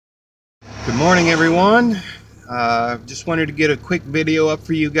Good morning, everyone. Just wanted to get a quick video up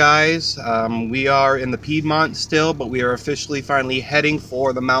for you guys. We are in the Piedmont still, but we are officially finally heading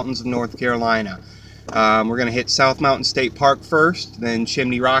for the mountains of North Carolina. We're going to hit South Mountain State Park first, then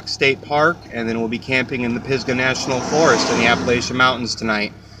Chimney Rock State Park, and then we'll be camping in the Pisgah National Forest in the Appalachian Mountains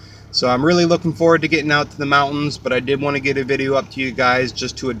tonight. So I'm really looking forward to getting out to the mountains, but I did want to get a video up to you guys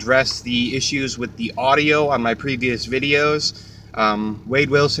just to address the issues with the audio on my previous videos. Wade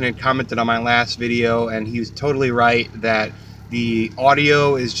Wilson had commented on my last video, and he was totally right that the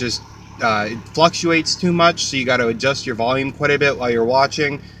audio is just it fluctuates too much, so you got to adjust your volume quite a bit while you're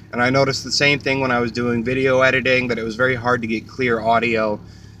watching. And I noticed the same thing when I was doing video editing, that it was very hard to get clear audio.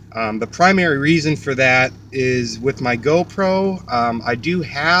 The primary reason for that is with my GoPro, I do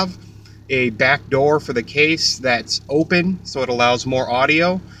have a back door for the case that's open, so it allows more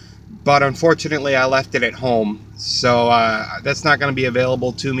audio. But unfortunately, I left it at home, so that's not going to be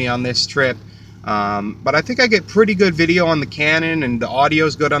available to me on this trip. But I think I get pretty good video on the Canon, and the audio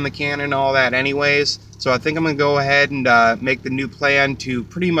is good on the Canon and all that anyways. So I think I'm going to go ahead and make the new plan to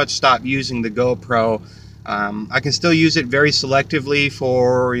pretty much stop using the GoPro. I can still use it very selectively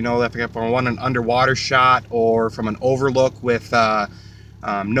for, if I want an underwater shot or from an overlook with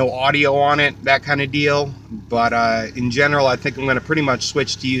no audio on it, that kind of deal. But in general, I think I'm going to pretty much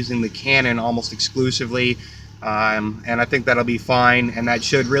switch to using the Canon almost exclusively, and I think that'll be fine, and that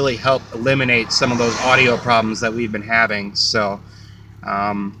should really help eliminate some of those audio problems that we've been having. So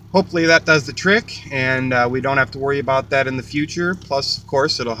hopefully that does the trick, and we don't have to worry about that in the future. Plus, of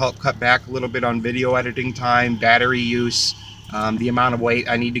course, it'll help cut back a little bit on video editing time, battery use, the amount of weight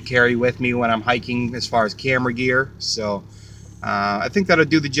I need to carry with me when I'm hiking as far as camera gear. So I think that'll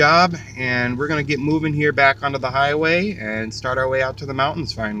do the job, and we're going to get moving here back onto the highway and start our way out to the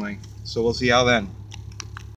mountains finally. So we'll see y'all then.